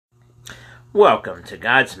Welcome to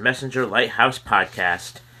God's Messenger Lighthouse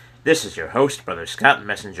Podcast. This is your host, Brother Scott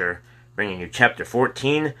Messenger, bringing you Chapter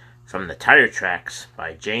 14 from The Tire Tracks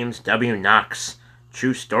by James W. Knox.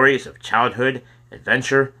 True stories of childhood,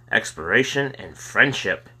 adventure, exploration, and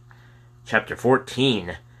friendship. Chapter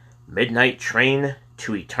 14, Midnight Train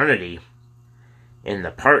to Eternity. In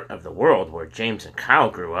the part of the world where James and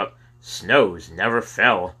Kyle grew up, snows never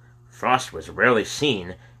fell, frost was rarely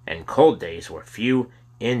seen, and cold days were few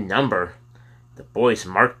in number. The boys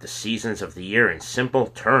marked the seasons of the year in simple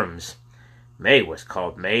terms. May was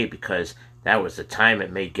called May because that was the time it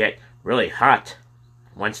may get really hot.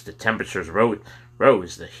 Once the temperatures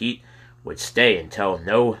rose, the heat would stay until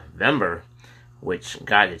November, which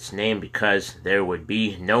got its name because there would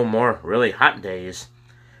be no more really hot days.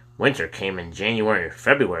 Winter came in January or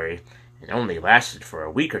February and only lasted for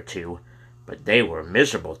a week or two, but they were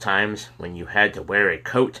miserable times when you had to wear a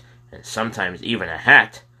coat and sometimes even a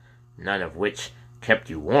hat, none of which kept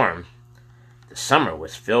you warm. The summer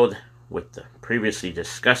was filled with the previously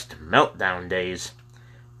discussed meltdown days.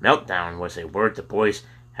 Meltdown was a word the boys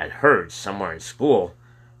had heard somewhere in school,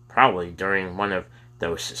 probably during one of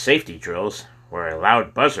those safety drills where a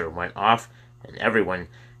loud buzzer went off and everyone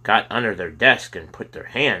got under their desk and put their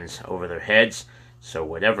hands over their heads so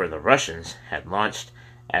whatever the Russians had launched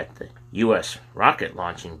at the U.S. rocket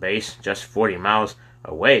launching base just 40 miles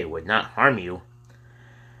away would not harm you.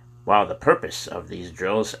 While the purpose of these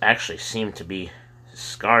drills actually seemed to be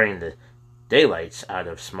scaring the daylights out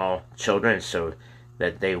of small children so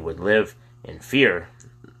that they would live in fear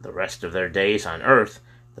the rest of their days on Earth,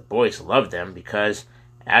 the boys loved them because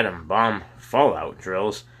atom bomb fallout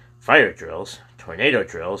drills, fire drills, tornado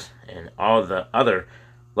drills, and all the other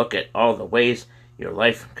look at all the ways your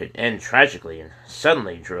life could end tragically and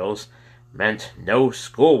suddenly drills meant no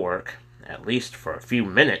schoolwork, at least for a few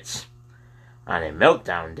minutes. On a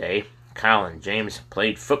meltdown day, Kyle and James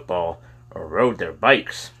played football or rode their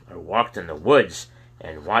bikes or walked in the woods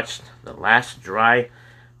and watched the last dry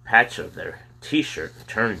patch of their t-shirt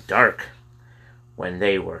turn dark. When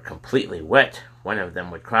they were completely wet, one of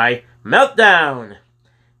them would cry, "Meltdown!"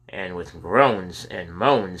 And with groans and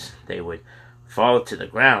moans, they would fall to the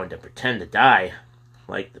ground and pretend to die,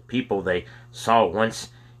 like the people they saw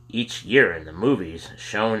once each year in the movies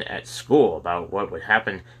shown at school about what would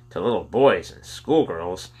happen to little boys and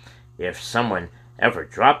schoolgirls if someone ever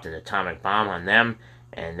dropped an atomic bomb on them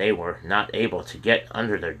and they were not able to get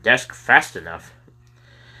under their desk fast enough.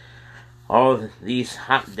 All these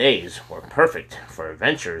hot days were perfect for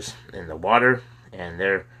adventures in the water, and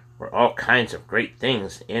there were all kinds of great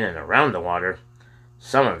things in and around the water.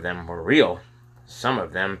 Some of them were real. Some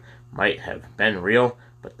of them might have been real,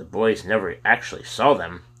 but the boys never actually saw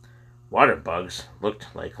them. Water bugs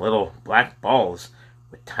looked like little black balls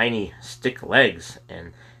with tiny stick legs,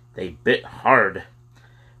 and they bit hard.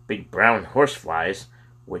 Big brown horseflies,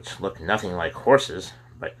 which look nothing like horses,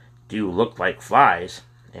 but do look like flies,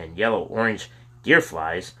 and yellow-orange deer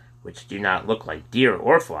flies, which do not look like deer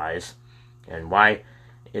or flies. And why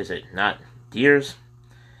is it not deers?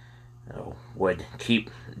 Would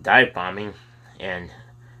keep dive bombing and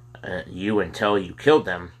you until you killed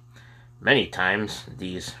them. Many times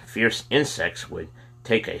these fierce insects would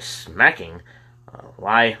take a smacking,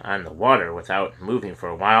 lie on the water without moving for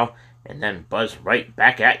a while, and then buzz right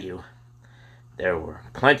back at you. There were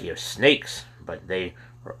plenty of snakes, but they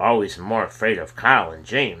were always more afraid of Kyle and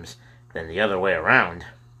James than the other way around.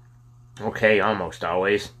 Okay, almost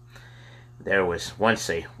always. There was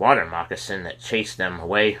once a water moccasin that chased them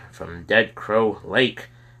away from Dead Crow Lake,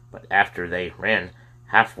 but after they ran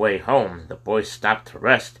halfway home, the boys stopped to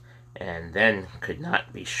rest and then could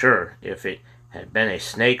not be sure if it had been a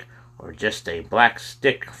snake or just a black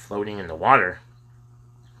stick floating in the water.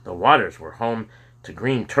 The waters were home to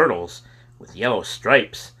green turtles with yellow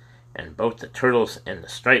stripes, and both the turtles and the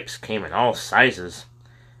stripes came in all sizes.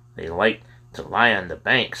 They liked to lie on the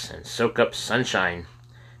banks and soak up sunshine.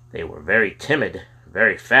 They were very timid,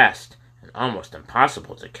 very fast, and almost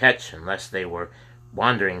impossible to catch unless they were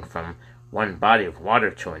wandering from one body of water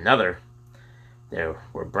to another. There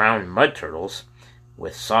were brown mud turtles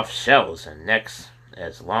with soft shells and necks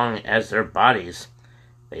as long as their bodies.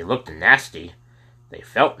 They looked nasty. They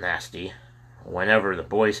felt nasty. Whenever the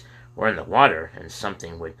boys were in the water and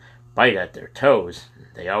something would bite at their toes,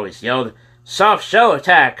 they always yelled, "Soft shell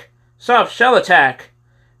attack! Soft shell attack!"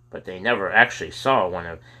 But they never actually saw one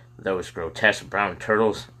of those grotesque brown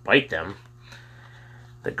turtles bite them.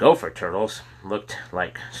 The gopher turtles looked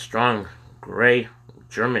like strong gray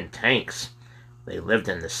German tanks. They lived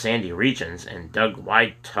in the sandy regions and dug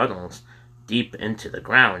wide tunnels deep into the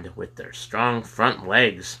ground with their strong front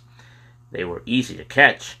legs. They were easy to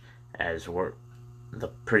catch, as were the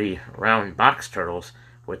pretty round box turtles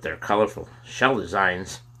with their colorful shell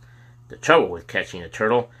designs. The trouble with catching a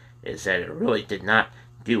turtle is that it really did not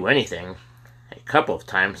do anything. A couple of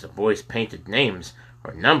times the boys painted names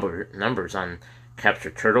or numbers on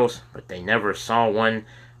captured turtles, but they never saw one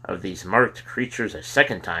of these marked creatures a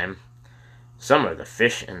second time. Some of the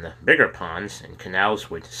fish in the bigger ponds and canals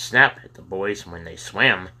would snap at the boys when they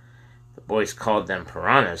swam. The boys called them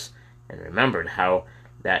piranhas, and remembered how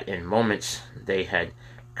that in moments they had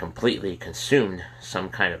completely consumed some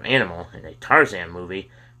kind of animal in a Tarzan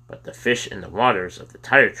movie, but the fish in the waters of the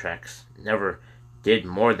tire tracks never did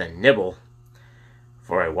more than nibble.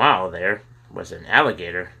 For a while there was an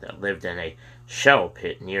alligator that lived in a shell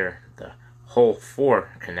pit near the Hole 4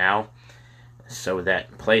 canal, so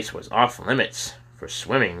that place was off limits for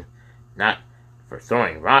swimming, not for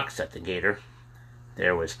throwing rocks at the gator.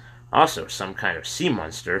 There was also some kind of sea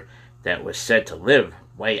monster that was said to live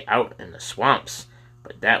way out in the swamps,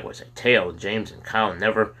 but that was a tale James and Kyle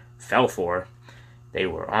never fell for. They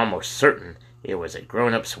were almost certain it was a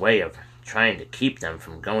grown-up's way of trying to keep them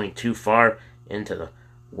from going too far into the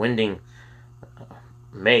winding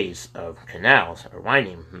maze of canals, or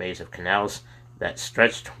winding maze of canals that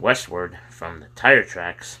stretched westward from the tire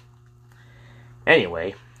tracks.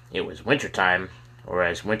 Anyway, it was wintertime, or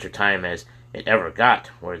as wintertime as it ever got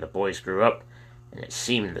where the boys grew up, and it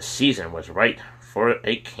seemed the season was right for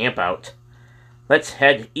a campout. "Let's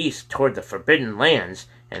head east toward the Forbidden Lands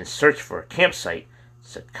and search for a campsite,"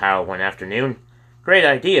 said Kyle one afternoon. "Great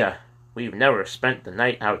idea. We've never spent the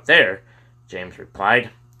night out there," James replied.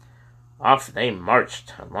 Off they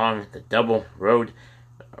marched along the double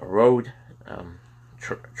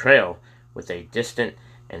trail with a distant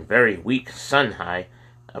and very weak sun high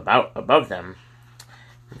above them.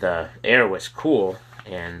 The air was cool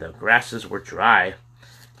and the grasses were dry.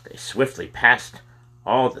 They swiftly passed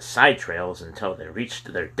all the side trails until they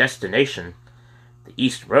reached their destination. The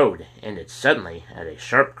east road ended suddenly at a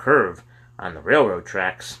sharp curve on the railroad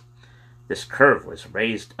tracks. This curve was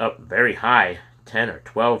raised up very high, 10 or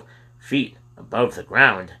 12 feet above the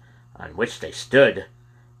ground on which they stood.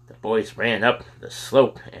 The boys ran up the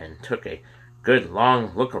slope and took a good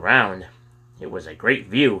long look around. It was a great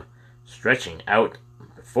view. Stretching out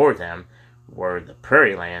before them were the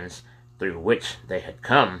prairie lands through which they had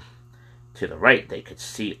come. To the right they could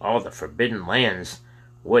see all the Forbidden Lands,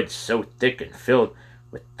 woods so thick and filled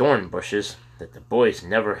with thorn bushes that the boys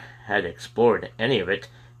never had explored any of it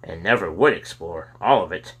and never would explore all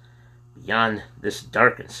of it. Beyond this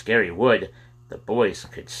dark and scary wood, the boys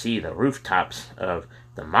could see the rooftops of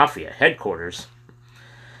the Mafia headquarters.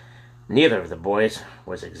 Neither of the boys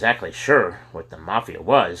was exactly sure what the Mafia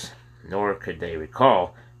was, nor could they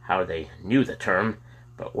recall how they knew the term,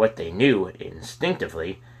 but what they knew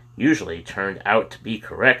instinctively usually turned out to be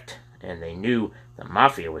correct, and they knew the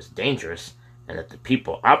Mafia was dangerous, and that the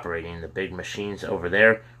people operating the big machines over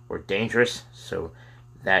there were dangerous, so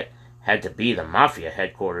that had to be the Mafia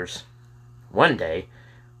headquarters. "One day,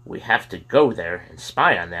 we have to go there and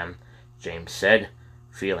spy on them," James said,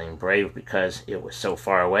 feeling brave because it was so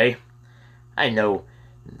far away. "I know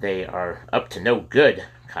they are up to no good,"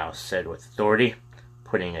 Kyle said with authority,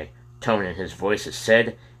 putting a tone in his voice that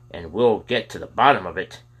said, "and we'll get to the bottom of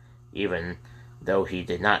it," even though he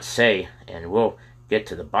did not say, "and we'll get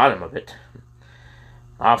to the bottom of it."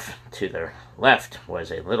 Off to their left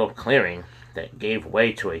was a little clearing that gave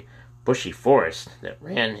way to a bushy forest that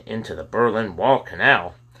ran into the Berlin Wall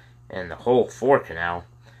Canal and the Hole 4 Canal.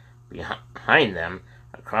 Behind them,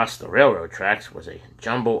 across the railroad tracks, was a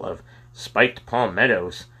jumble of spiked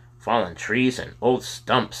palmettos, fallen trees, and old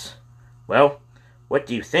stumps. "Well, what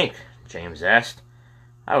do you think?" James asked.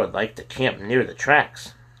 "I would like to camp near the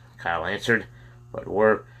tracks," Kyle answered, "but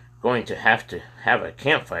we're going to have a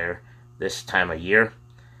campfire this time of year."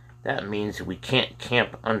 "That means we can't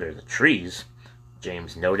camp under the trees,"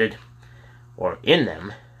 James noted. "Or in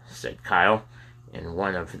them," said Kyle, in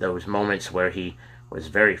one of those moments where he was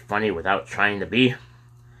very funny without trying to be.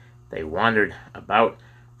 They wandered about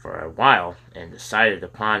for a while and decided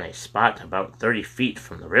upon a spot about 30 feet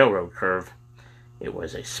from the railroad curve. It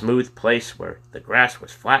was a smooth place where the grass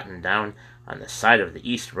was flattened down on the side of the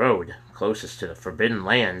east road, closest to the Forbidden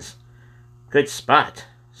Lands. "Good spot.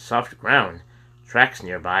 Soft ground. Tracks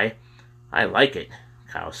nearby. I like it,"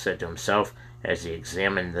 Kyle said to himself as he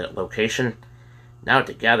examined the location. "Now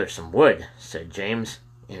to gather some wood," said James,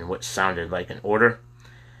 in what sounded like an order.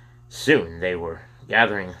 Soon they were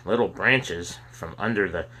gathering little branches from under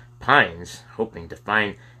the pines, hoping to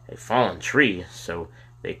find a fallen tree so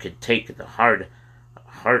they could take the hard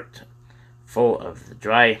heart full of the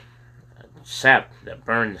dry sap that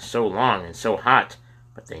burned so long and so hot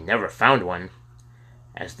but they never found one.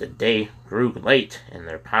 As the day grew late and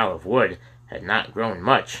their pile of wood had not grown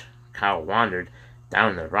much, Kyle wandered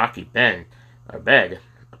down the rocky bed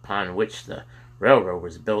upon which the railroad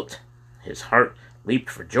was built. His heart leaped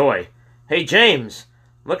for joy. "Hey, James,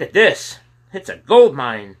 look at this! It's a gold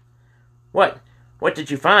mine!" What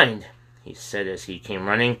did you find?" he said as he came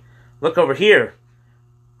running. "Look over here!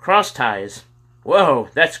 Cross ties! Whoa,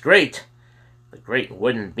 that's great!" The great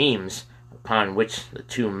wooden beams upon which the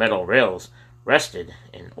two metal rails rested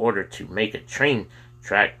in order to make a train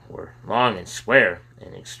track were long and square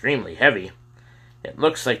and extremely heavy. "It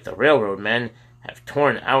looks like the railroad men have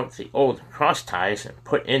torn out the old cross ties and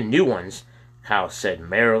put in new ones," Kyle said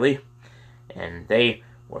merrily. "And they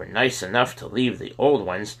were nice enough to leave the old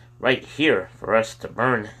ones right here for us to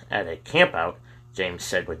burn at a campout," James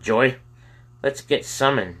said with joy. "Let's get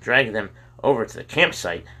some and drag them over to the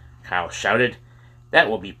campsite," Kyle shouted. "That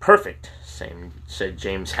will be perfect," said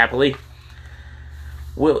James happily.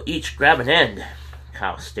 "We'll each grab an end,"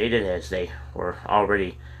 Kyle stated as they were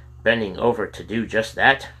already bending over to do just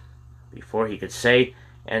that. Before he could say,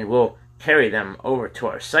 "And we'll carry them over to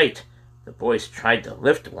our site," the boys tried to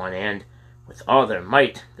lift one, and with all their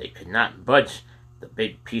might they could not budge the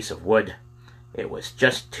big piece of wood. It was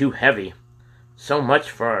just too heavy. "So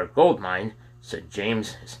much for our gold mine," said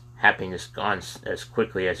James, his happiness gone as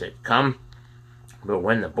quickly as it come. But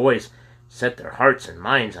when the boys set their hearts and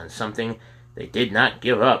minds on something, they did not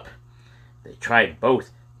give up. They tried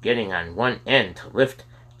both getting on one end to lift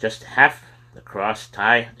just half the cross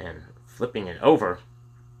tie and flipping it over.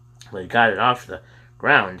 They got it off the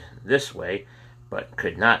ground this way, but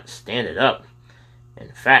could not stand it up.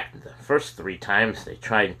 In fact, the first 3 times they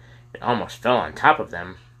tried, it almost fell on top of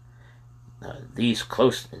them. These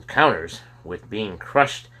close encounters with being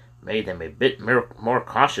crushed made them a bit more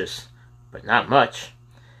cautious, but not much.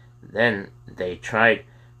 Then they tried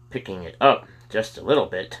picking it up just a little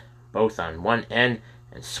bit, both on one end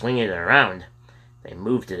and swinging it around. They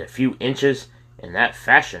moved it a few inches in that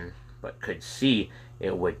fashion, but could see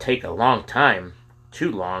it would take a long time,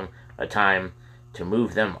 too long a time, to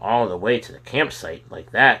move them all the way to the campsite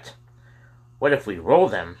like that. "What if we roll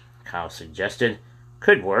them?" Kyle suggested.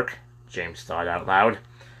 "Could work," James thought out loud.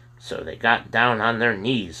 So they got down on their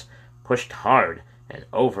knees, pushed hard, and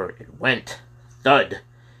over it went. Thud!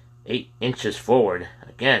 8 inches forward.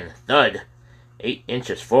 Again, thud! 8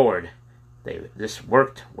 inches forward. This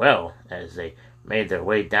worked well as they made their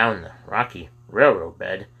way down the rocky railroad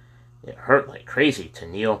bed. It hurt like crazy to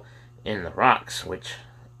kneel in the rocks which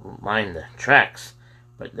lined the tracks,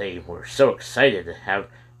 but they were so excited to have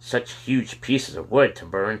such huge pieces of wood to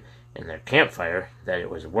burn in their campfire that it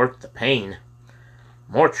was worth the pain.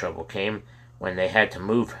 More trouble came when they had to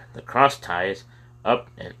move the cross ties up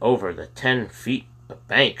and over the 10 feet of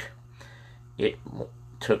bank. It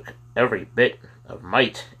took every bit of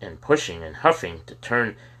might and pushing and huffing to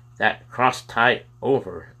turn that cross tie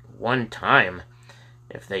over one time.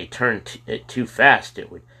 If they turned it too fast,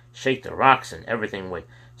 it would shake the rocks and everything would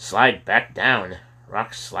slide back down.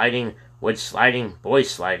 Rocks sliding, wood sliding,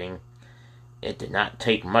 boys sliding. It did not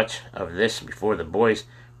take much of this before the boys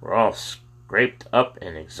were all scraped up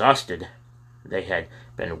and exhausted. They had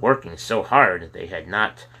been working so hard they had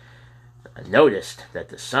not noticed that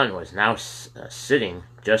the sun was now sitting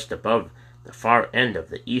just above the far end of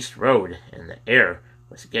the east road, and the air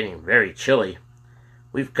was getting very chilly.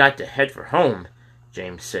 "We've got to head for home,"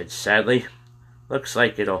 James said sadly. "Looks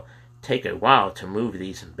like it'll take a while to move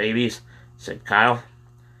these babies," said Kyle.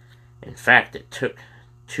 In fact, it took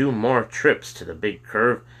 2 more trips to the big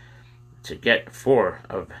curve to get 4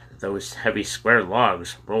 of those heavy square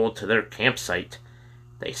logs rolled to their campsite.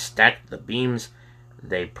 They stacked the beams,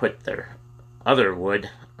 they put their other wood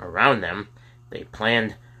around them, they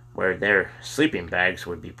planned where their sleeping bags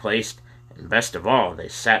would be placed, and best of all, they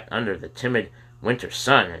sat under the timid winter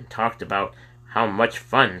sun and talked about how much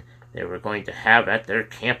fun they were going to have at their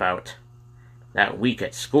campout. That week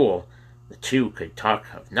at school, the two could talk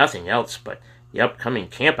of nothing else but the upcoming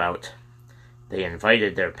campout. They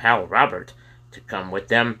invited their pal Robert to come with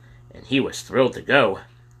them, and he was thrilled to go.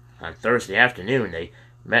 On Thursday afternoon, they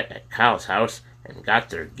met at Kyle's house and got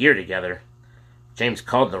their gear together. James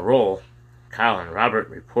called the roll. Kyle and Robert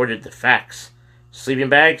reported the facts. Sleeping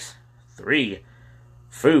bags, 3.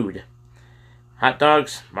 Food, hot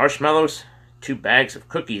dogs, marshmallows, 2 bags of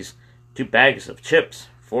cookies, 2 bags of chips,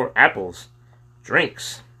 4 apples.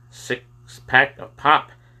 Drinks, 6-pack of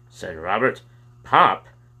pop, said Robert. Pop,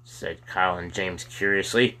 said Kyle and James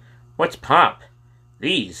curiously. What's pop?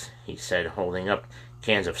 These, he said, holding up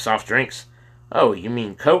cans of soft drinks. Oh, you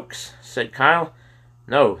mean Cokes, said Kyle.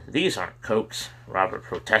 No, these aren't Cokes, Robert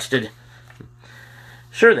protested.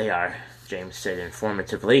 "Sure they are," James said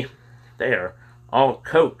informatively. "They are all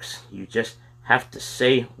Cokes. You just have to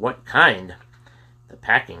say what kind." The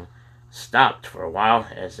packing stopped for a while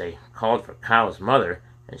as they called for Kyle's mother,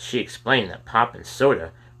 and she explained that pop and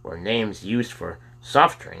soda were names used for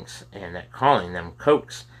soft drinks, and that calling them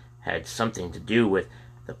Cokes had something to do with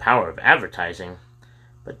the power of advertising.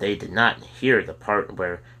 But they did not hear the part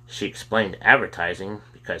where she explained advertising,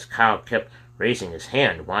 because Kyle kept raising his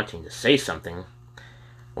hand, wanting to say something.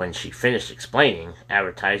 When she finished explaining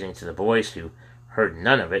advertising to the boys, who heard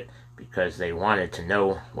none of it because they wanted to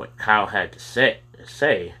know what Kyle had to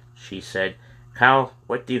say, she said, "Kyle,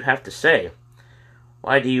 what do you have to say?"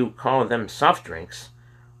 "Why do you call them soft drinks?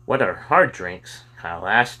 What are hard drinks?" Kyle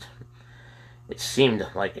asked. It seemed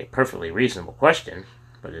like a perfectly reasonable question,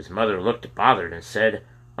 but his mother looked bothered and said,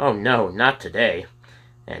 "Oh no, not today,"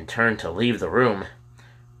 and turned to leave the room.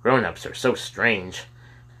 "Grown-ups are so strange,"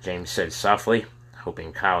 James said softly,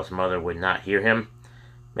 hoping Kyle's mother would not hear him.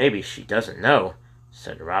 "Maybe she doesn't know,"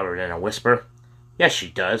 said Robert in a whisper. "Yes, she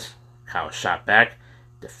does," Kyle shot back,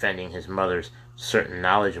 defending his mother's certain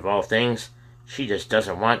knowledge of all things. "She just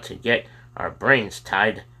doesn't want to get our brains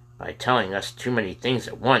tied by telling us too many things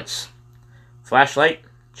at once." "Flashlight?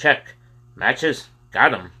 Check. Matches?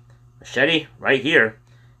 Got 'em. Machete? Right here.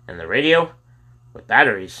 And the radio? With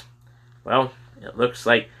batteries." "Well, it looks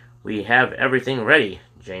like we have everything ready,"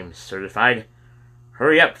 James certified.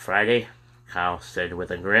 "Hurry up, Friday," Kyle said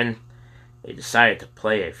with a grin. They decided to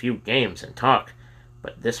play a few games and talk,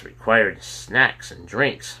 but this required snacks and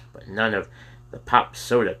drinks, but none of the pop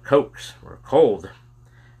soda Cokes were cold.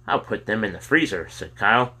 "I'll put them in the freezer," said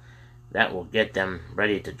Kyle. "That will get them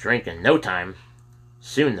ready to drink in no time."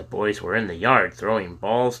 Soon the boys were in the yard throwing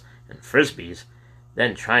balls and frisbees,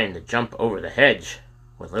 then trying to jump over the hedge,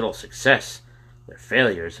 with little success, their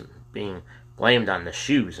failures being blamed on the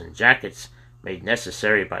shoes and jackets made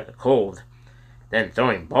necessary by the cold, then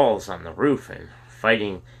throwing balls on the roof and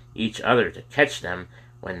fighting each other to catch them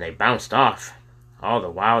when they bounced off. All the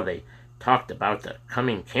while they talked about the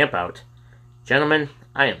coming campout. "Gentlemen,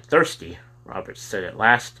 I am thirsty," Robert said at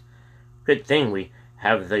last. "Good thing we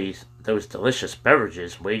have those delicious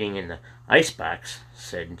beverages waiting in the icebox,"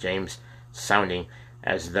 said James, sounding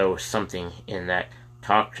as though something in that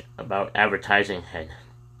talk about advertising had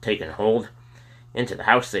taken hold. Into the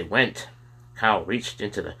house they went. Kyle reached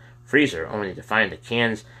into the freezer only to find the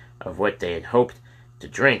cans of what they had hoped to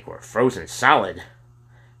drink were frozen solid.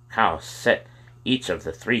 Kyle set each of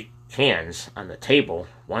the 3 cans on the table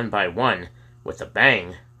one by one with a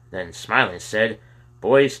bang, then smiling said,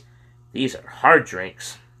 "Boys, these are hard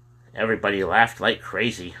drinks." Everybody laughed like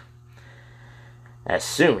crazy. As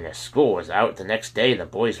soon as school was out the next day, the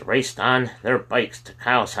boys raced on their bikes to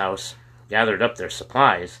Kyle's house, gathered up their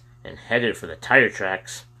supplies, and headed for the tire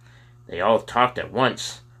tracks. They all talked at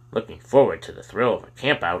once, looking forward to the thrill of a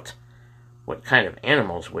campout. What kind of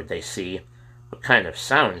animals would they see? What kind of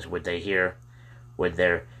sounds would they hear? Would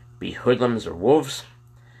there be hoodlums or wolves?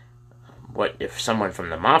 What if someone from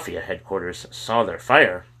the Mafia headquarters saw their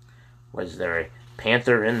fire? Was there a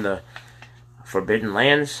panther in the Forbidden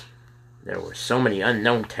Lands? There were so many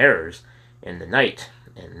unknown terrors in the night,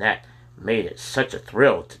 and that made it such a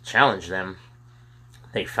thrill to challenge them.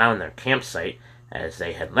 They found their campsite as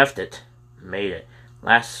they had left it, made a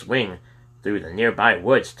last swing through the nearby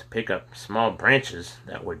woods to pick up small branches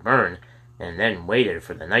that would burn, and then waited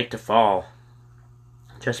for the night to fall.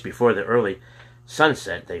 Just before the early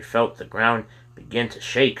sunset, they felt the ground begin to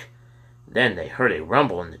shake. Then they heard a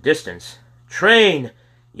rumble in the distance. "Train!"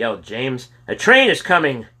 yelled James. "A train is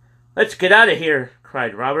coming!" "Let's get out of here!"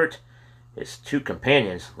 cried Robert. His 2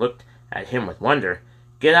 companions looked at him with wonder.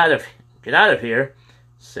 Get out of here,"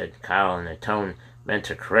 said Kyle in a tone meant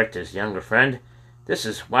to correct his younger friend. "This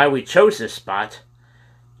is why we chose this spot."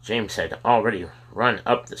 James had already run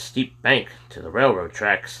up the steep bank to the railroad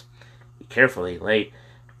tracks. He carefully laid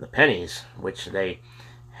the pennies which they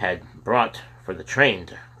had brought for the train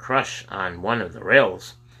to crush on one of the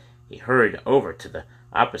rails. He hurried over to the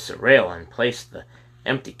opposite rail and placed the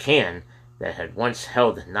empty can that had once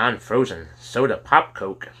held non-frozen soda pop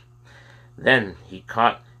coke. Then he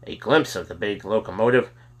caught a glimpse of the big locomotive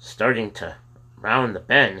starting to round the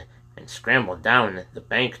bend and scrambled down the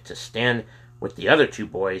bank to stand with the other 2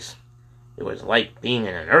 boys. It was like being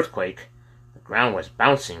in an earthquake. The ground was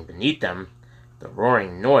bouncing beneath them. The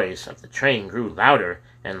roaring noise of the train grew louder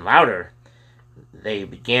and louder. They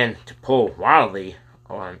began to pull wildly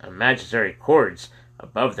on imaginary cords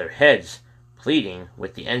above their heads, pleading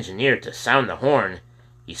with the engineer to sound the horn.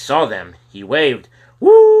 He saw them. He waved.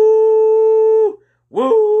 "Woo!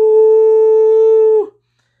 Woo!"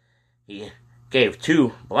 He gave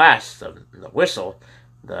 2 blasts of the whistle,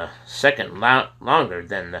 the second longer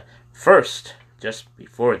than the first, just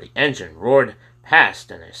before the engine roared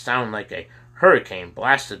past, and a sound like a hurricane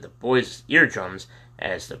blasted the boys' eardrums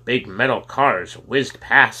as the big metal cars whizzed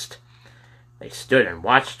past. They stood and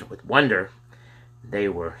watched with wonder. They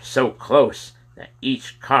were so close that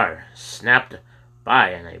each car snapped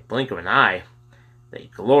by in a blink of an eye. They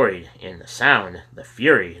gloried in the sound, the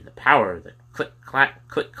fury, the power, the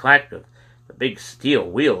click-clack of the big steel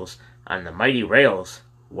wheels on the mighty rails.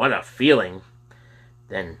 What a feeling!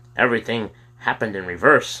 Then everything happened in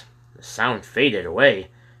reverse. The sound faded away.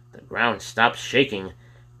 The ground stopped shaking.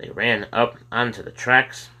 They ran up onto the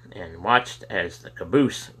tracks and watched as the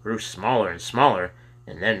caboose grew smaller and smaller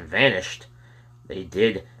and then vanished. They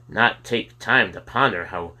did not take time to ponder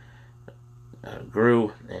how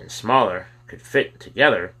grew and smaller could fit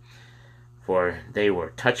together, for they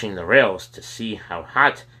were touching the rails to see how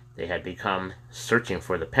hot they had become, searching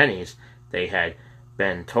for the pennies they had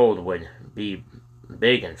been told would be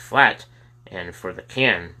big and flat, and for the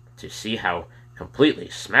can to see how completely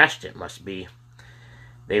smashed it must be.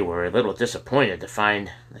 They were a little disappointed to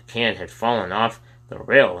find the can had fallen off the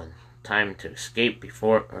rail in time to escape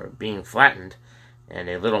before being flattened, and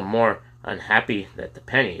a little more unhappy that the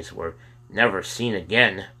pennies were never seen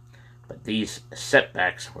again. But these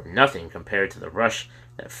setbacks were nothing compared to the rush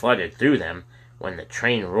that flooded through them when the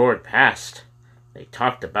train roared past. They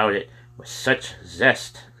talked about it with such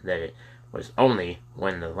zest that it was only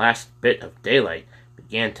when the last bit of daylight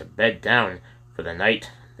began to bed down for the night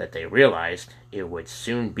that they realized it would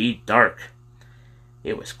soon be dark.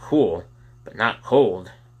 It was cool, but not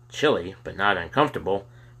cold, chilly, but not uncomfortable,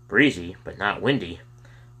 breezy, but not windy,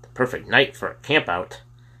 the perfect night for a campout.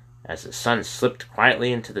 As the sun slipped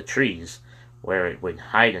quietly into the trees, where it would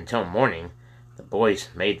hide until morning, the boys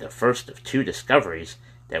made the first of two discoveries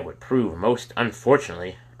that would prove most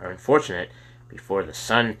unfortunate before the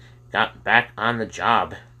sun got back on the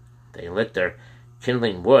job. They lit their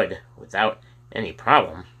kindling wood without any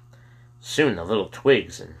problem. Soon the little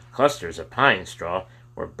twigs and clusters of pine straw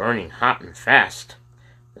were burning hot and fast.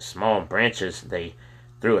 The small branches they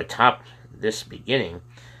threw atop this beginning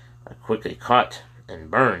quickly caught and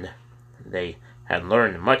burned. They had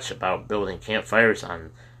learned much about building campfires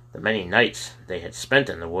on the many nights they had spent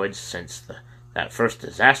in the woods since that first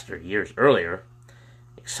disaster years earlier.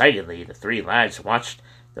 Excitedly, the three lads watched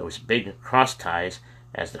those big cross ties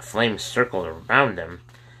as the flames circled around them.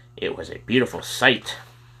 It was a beautiful sight.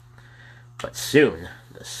 But soon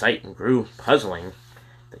the sight grew puzzling.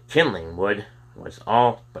 The kindling wood was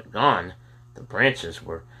all but gone. The branches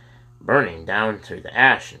were burning down through the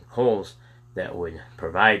ash and coals that would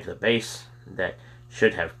provide the base that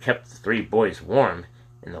should have kept the three boys warm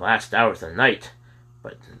in the last hours of the night.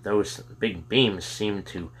 But those big beams seemed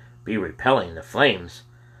to be repelling the flames.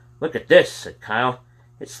 "Look at this," said Kyle.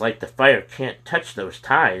 "It's like the fire can't touch those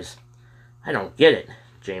ties." "I don't get it,"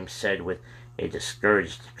 James said with a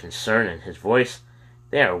discouraged concern in his voice.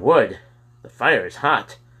 "They are wood. The fire is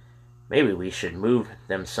hot. Maybe we should move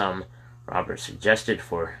them some," Robert suggested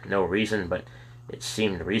for no reason, but it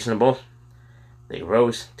seemed reasonable. They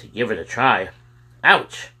rose to give it a try.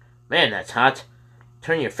 "Ouch! Man, that's hot!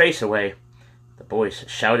 Turn your face away!" The boys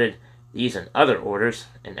shouted these and other orders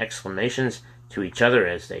and exclamations to each other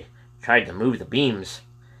as they tried to move the beams.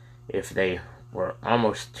 If they were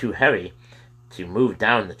almost too heavy to move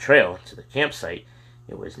down the trail to the campsite,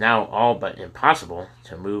 it was now all but impossible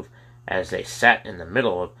to move as they sat in the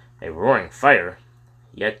middle of a roaring fire.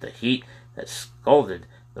 Yet the heat that scalded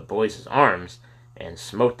the boys' arms and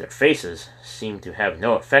smote their faces seemed to have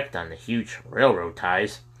no effect on the huge railroad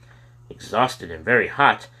ties. Exhausted and very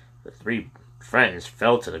hot, the three friends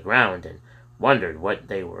fell to the ground and wondered what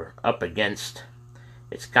they were up against.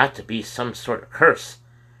 "It's got to be some sort of curse.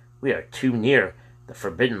 We are too near the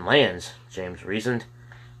forbidden lands," James reasoned.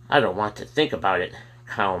 "I don't want to think about it,"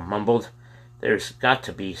 Kyle mumbled. "There's got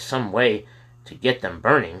to be some way to get them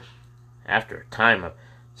burning." After a time of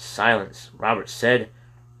silence, Robert said,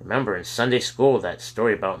 "Remember in Sunday school that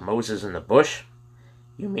story about Moses in the bush?"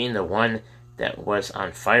 "You mean the one that was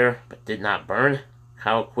on fire but did not burn?"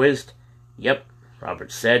 Kyle quizzed. "Yep,"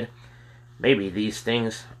 Robert said. "Maybe these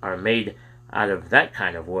things are made out of that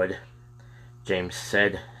kind of wood," James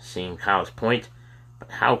said, seeing Kyle's point.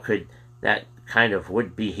 "But how could that kind of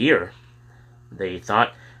wood be here?" They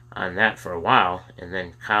thought on that for a while, and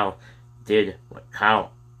then Kyle did what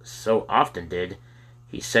Kyle so often did.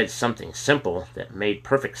 He said something simple that made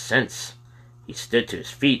perfect sense. He stood to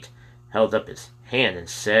his feet, held up his hand, and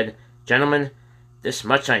said, "Gentlemen, this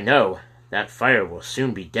much I know, that fire will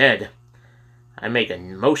soon be dead. I make a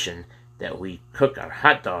motion that we cook our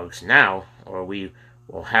hot dogs now, or we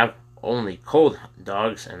will have only cold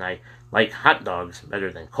dogs, and I like hot dogs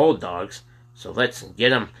better than cold dogs, so let's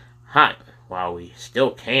get 'em hot while we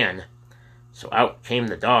still can." So out came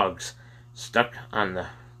the dogs, stuck on the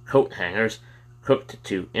coat hangers, cooked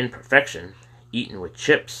to imperfection, eaten with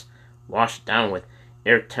chips, washed down with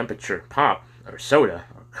air temperature pop, or soda,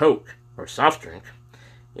 or Coke, or soft drink.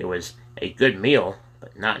 It was a good meal,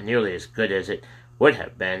 but not nearly as good as it would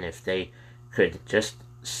have been if they could just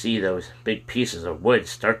see those big pieces of wood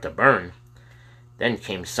start to burn. Then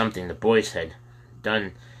came something the boys had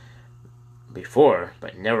done before,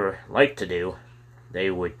 but never liked to do.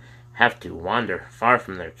 They would have to wander far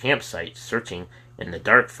from their campsite, searching in the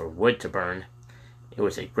dark for wood to burn. It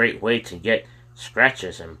was a great way to get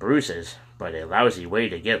scratches and bruises, but a lousy way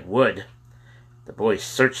to get wood. The boys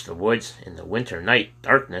searched the woods in the winter night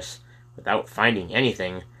darkness without finding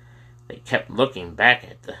anything. They kept looking back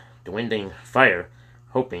at the dwindling fire,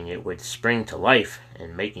 hoping it would spring to life,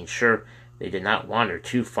 and making sure they did not wander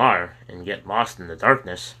too far and get lost in the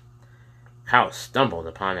darkness. Kyle stumbled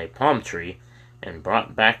upon a palm tree and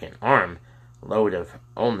brought back an arm load of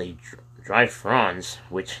only dry fronds,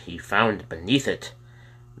 which he found beneath it.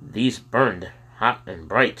 These burned hot and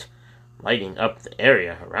bright, lighting up the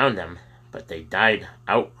area around them, but they died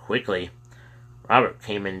out quickly. Robert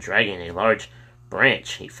came in dragging a large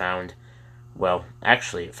branch he found. Well,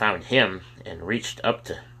 actually it found him, and reached up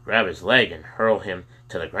to grab his leg and hurl him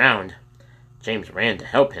to the ground. James ran to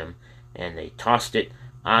help him, and they tossed it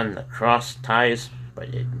on the cross ties,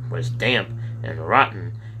 but it was damp and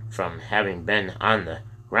rotten from having been on the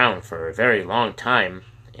ground for a very long time,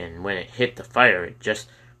 and when it hit the fire it just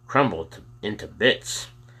crumbled into bits.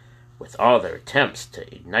 With all their attempts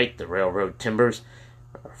to ignite the railroad timbers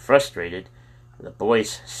frustrated, the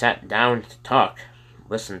boys sat down to talk,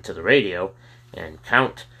 listen to the radio, and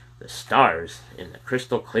count the stars in the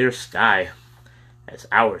crystal clear sky. As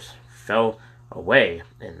hours fell away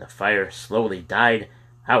and the fire slowly died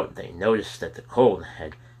out, they noticed that the cold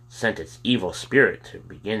had sent its evil spirit to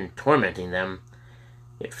begin tormenting them.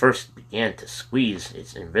 It first began to squeeze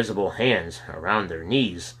its invisible hands around their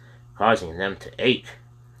knees, causing them to ache.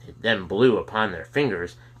 It then blew upon their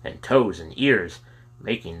fingers and toes and ears,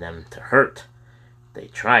 making them to hurt. They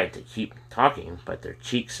tried to keep talking, but their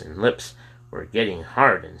cheeks and lips were getting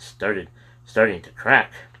hard and starting to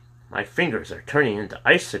crack. "My fingers are turning into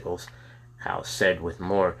icicles," Hal said with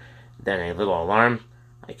more than a little alarm.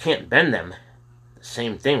 "I can't bend them." "The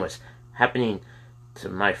same thing was happening to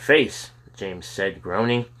my face," James said,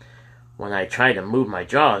 groaning. "When I try to move my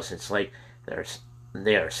jaws, it's like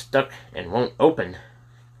they are stuck and won't open."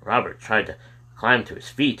 Robert tried to climb to his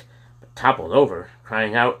feet, but toppled over,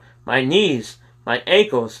 crying out, "My knees! My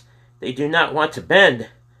ankles! They do not want to bend!"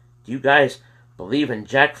 "Do you guys believe in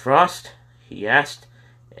Jack Frost?" he asked,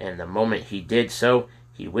 and the moment he did so,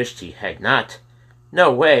 he wished he had not.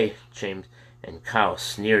 "No way!" James and Kyle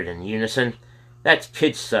sneered in unison. "That's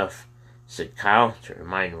kid stuff," said Kyle, to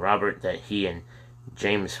remind Robert that he and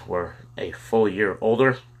James were a full year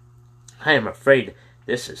older. "I am afraid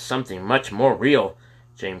this is something much more real,"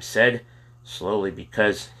 James said, slowly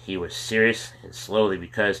because he was serious, and slowly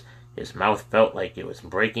because his mouth felt like it was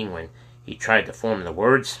breaking when he tried to form the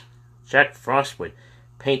words. "Jack Frost would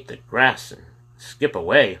paint the grass and skip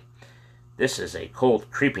away. This is a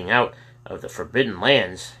cold creeping out of the forbidden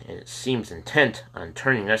lands, and it seems intent on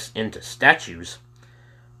turning us into statues."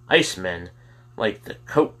 "Icemen, like the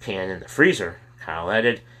Coke can in the freezer," Kyle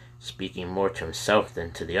added, speaking more to himself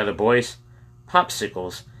than to the other boys.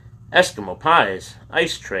 "Popsicles, Eskimo pies,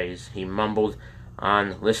 ice trays," he mumbled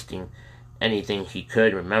on, listing anything he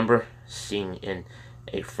could remember seeing in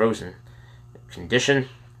a frozen condition.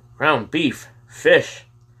 "Ground beef, fish."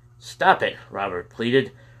 "Stop it," Robert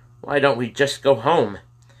pleaded. "Why don't we just go home?"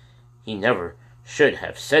 He never should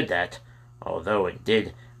have said that, although it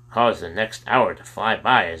did cause the next hour to fly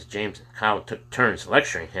by as James and Kyle took turns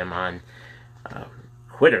lecturing him on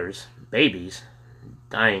quitters, babies,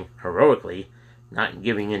 dying heroically, not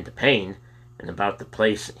giving in to pain, and about the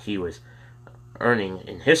place he was earning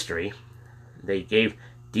in history. They gave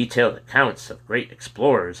detailed accounts of great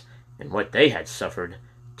explorers and what they had suffered,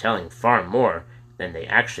 telling far more than they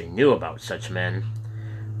actually knew about such men.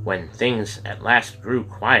 When things at last grew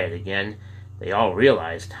quiet again, they all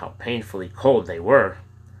realized how painfully cold they were.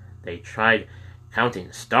 They tried counting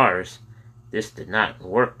the stars. This did not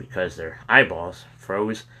work because their eyeballs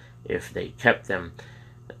froze if they kept them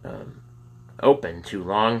open too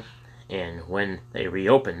long, and when they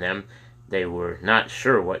reopened them, they were not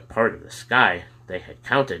sure what part of the sky they had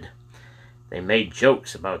counted. They made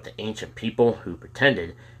jokes about the ancient people who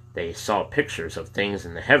pretended they saw pictures of things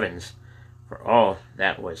in the heavens, for all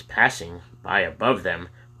that was passing by above them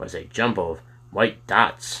was a jumble of white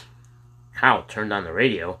dots. Kyle turned on the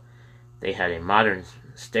radio. They had a modern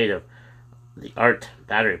state-of-the-art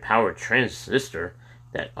battery-powered transistor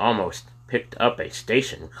that almost picked up a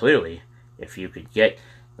station clearly if you could get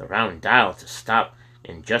the round dial to stop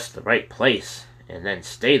in just the right place and then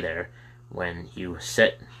stay there when you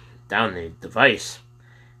set down the device.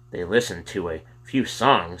 They listened to a few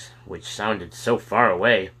songs which sounded so far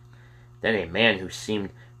away. Then a man who seemed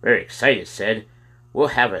very excited said, "We'll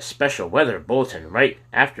have a special weather bulletin right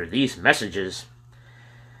after these messages."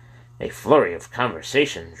 A flurry of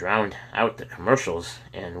conversation drowned out the commercials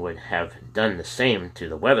and would have done the same to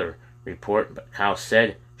the weather report, but Kyle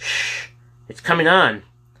said, "Shh, it's coming on."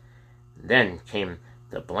 Then came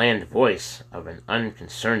the bland voice of an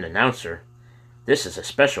unconcerned announcer. "This is a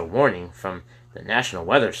special warning from the National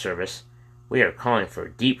Weather Service. We are calling for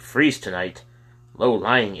a deep freeze tonight.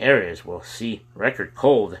 Low-lying areas will see record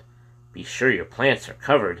cold. Be sure your plants are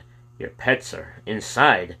covered, your pets are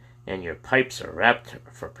inside, and your pipes are wrapped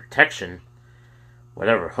for protection."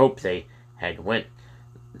 Whatever hope they had went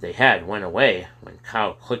away when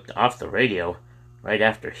Kyle clicked off the radio right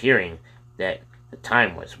after hearing that the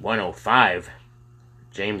time was 1:05.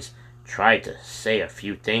 James tried to say a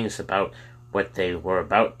few things about what they were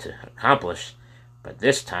about to accomplish, but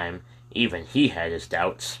this time even he had his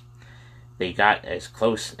doubts. They got as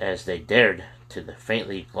close as they dared to the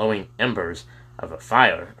faintly glowing embers of a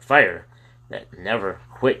fire that never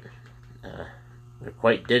quite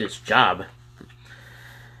did its job.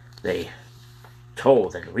 They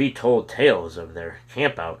told and retold tales of their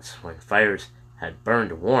campouts when fires had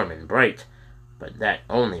burned warm and bright, but that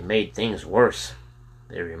only made things worse.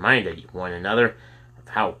 They reminded one another of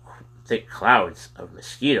how thick clouds of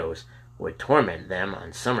mosquitoes would torment them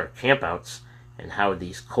on summer campouts, and how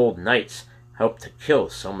these cold nights helped to kill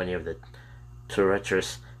so many of the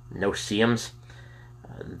treacherous no-see-ums,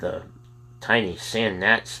 the tiny sand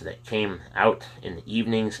gnats that came out in the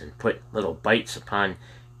evenings and put little bites upon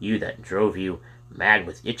you that drove you mad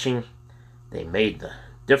with itching. They made the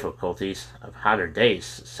difficulties of hotter days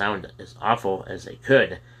sound as awful as they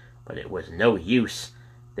could, but it was no use.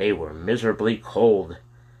 They were miserably cold.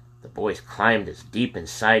 The boys climbed as deep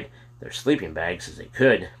inside their sleeping bags as they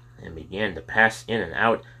could, and began to pass in and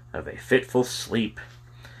out of a fitful sleep.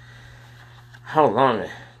 How long a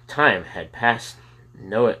time had passed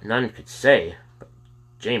none could say, but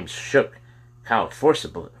James shook Kyle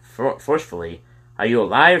forcefully. "Are you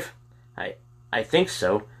alive?" I think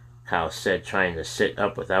so," Kyle said, trying to sit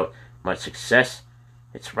up without much success.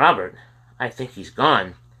 "It's Robert. I think he's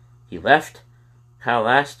gone." "He left?" Kyle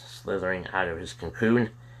asked, slithering out of his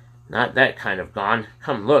cocoon. "Not that kind of gone.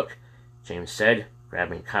 Come look," James said,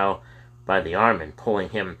 grabbing Kyle by the arm and pulling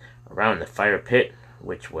him around the fire pit,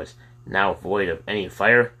 which was now void of any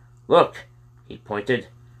fire. "Look!" He pointed.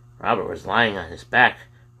 Robert was lying on his back,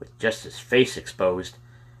 with just his face exposed.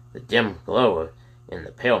 The dim glow in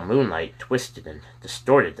the pale moonlight twisted and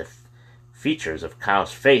distorted the features of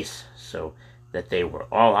Kyle's face so that they were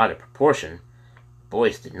all out of proportion. The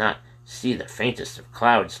boys did not see the faintest of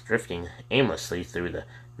clouds drifting aimlessly through the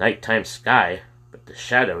nighttime sky, but the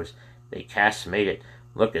shadows they cast made it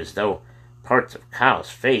look as though parts of Kyle's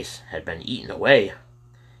face had been eaten away.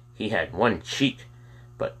 He had one cheek,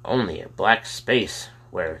 but only a black space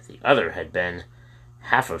where the other had been.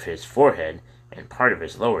 Half of his forehead and part of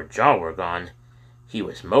his lower jaw were gone. He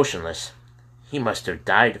was motionless. "He must have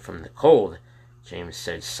died from the cold," James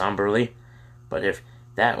said somberly. "But if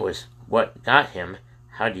that was what got him,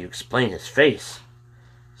 how do you explain his face?"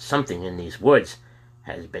 "Something in these woods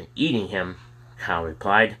has been eating him," Kyle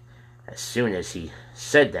replied. As soon as he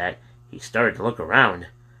said that, he started to look around,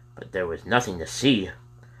 but there was nothing to see.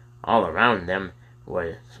 All around them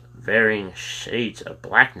was varying shades of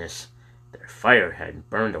blackness. Their fire had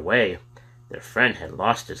burned away. Their friend had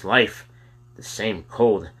lost his life. The same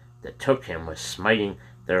cold that took him was smiting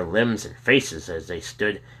their limbs and faces as they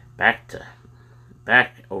stood back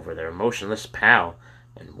over their motionless pal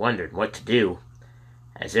and wondered what to do.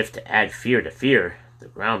 As if to add fear to fear, the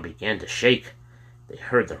ground began to shake. They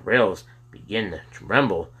heard the rails begin to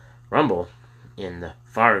rumble. In the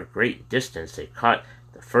far great distance they caught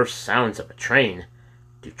the first sounds of a train.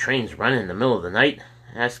 "Do trains run in the middle of the night?"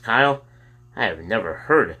 asked Kyle. "I have never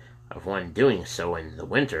heard of one doing so in the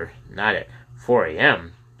winter, not at 4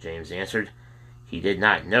 a.m., James answered. He did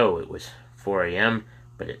not know it was 4 a.m.,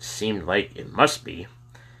 but it seemed like it must be.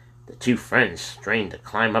 The two friends strained to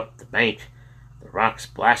climb up the bank. The rocks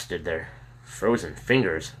blasted their frozen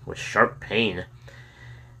fingers with sharp pain.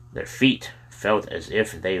 Their feet felt as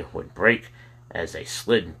if they would break as they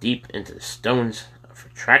slid deep into the stones of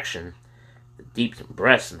attraction. The deep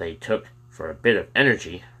breaths they took for a bit of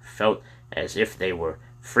energy felt as if they were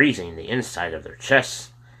freezing the inside of their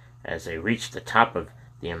chests. As they reached the top of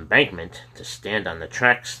the embankment to stand on the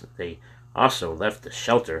tracks, they also left the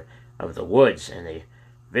shelter of the woods, and a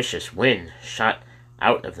vicious wind shot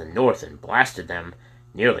out of the north and blasted them,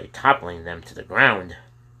 nearly toppling them to the ground.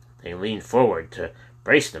 They leaned forward to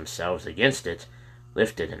brace themselves against it,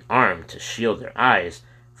 lifted an arm to shield their eyes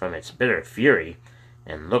from its bitter fury,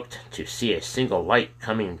 and looked to see a single light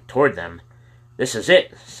coming toward them. "This is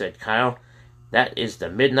it," said Kyle. "That is the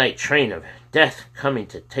midnight train of death coming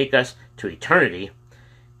to take us to eternity."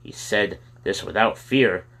 He said this without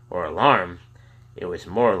fear or alarm. It was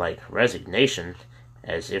more like resignation,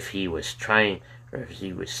 as if he was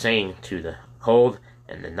saying to the cold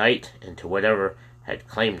and the night and to whatever had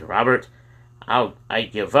claimed Robert, I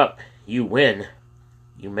give up. You win."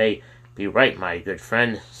 "You may be right, my good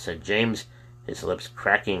friend," said James, his lips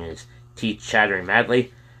cracking and his teeth chattering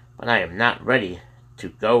madly, "but I am not ready to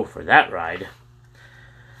go for that ride."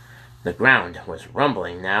 The ground was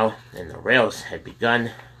rumbling now, and the rails had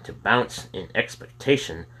begun to bounce in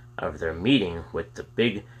expectation of their meeting with the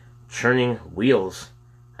big churning wheels.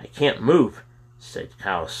 "I can't move," said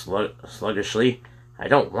Kyle sluggishly. "I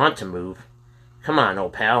don't want to move." "Come on,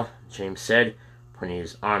 old pal," James said, putting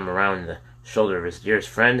his arm around the shoulder of his dearest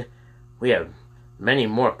friend. "We have many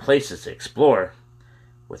more places to explore."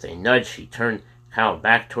 With a nudge, he turned Kyle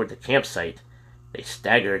back toward the campsite. They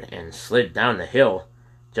staggered and slid down the hill.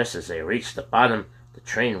 Just as they reached the bottom, the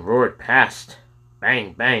train roared past.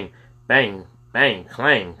 Bang, bang, bang, bang,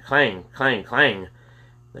 clang, clang, clang, clang.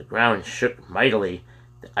 The ground shook mightily.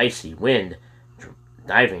 The icy wind,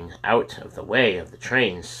 diving out of the way of the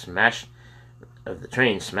train, smashed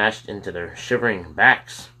into their shivering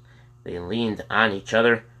backs. They leaned on each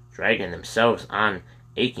other, dragging themselves on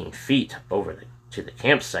aching feet over to the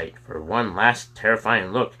campsite for one last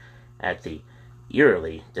terrifying look at the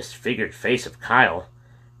eerily disfigured face of Kyle.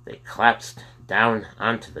 They collapsed down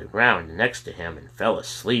onto the ground next to him and fell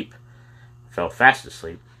fast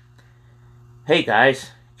asleep. "Hey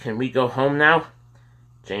guys, can we go home now?"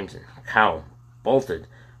 James and Kyle bolted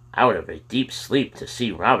out of a deep sleep to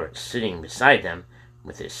see Robert sitting beside them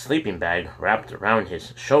with his sleeping bag wrapped around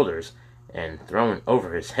his shoulders and thrown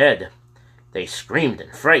over his head. They screamed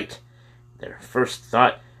in fright, their first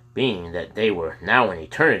thought being that they were now in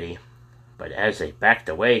eternity. But as they backed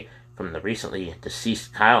away from the recently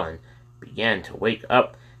deceased Kyle and began to wake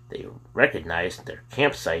up, they recognized their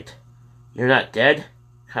campsite. "You're not dead?"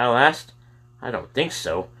 Kyle asked. "I don't think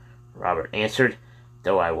so," Robert answered,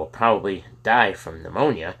 "though I will probably die from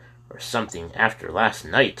pneumonia or something after last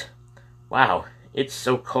night." "Wow, it's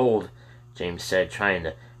so cold," James said, trying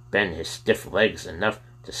to bend his stiff legs enough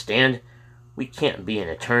to stand. "We can't be in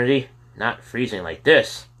eternity, not freezing like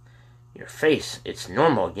this." "Your face, it's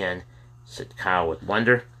normal again," said Kyle with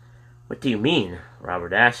wonder. "What do you mean?"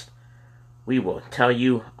 Robert asked. "We will tell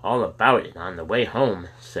you all about it on the way home,"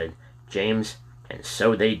 said James, and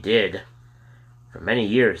so they did. For many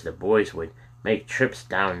years the boys would make trips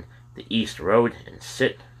down the East Road and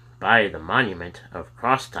sit by the monument of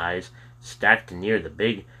cross ties stacked near the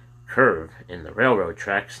big curve in the railroad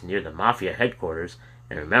tracks near the Mafia headquarters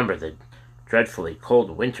and remember the dreadfully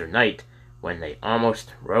cold winter night when they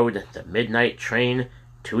almost rode the midnight train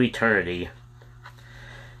to eternity.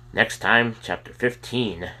 Next time, Chapter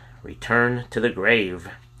 15, Return to the Grave.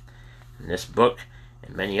 And this book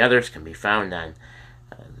and many others can be found on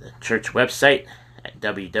the church website at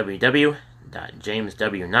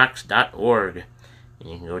www.jameswknox.org. And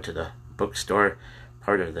you can go to the bookstore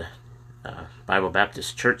part of the Bible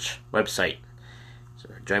Baptist Church website. So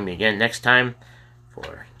join me again next time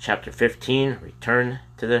for Chapter 15, Return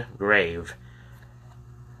to the Grave.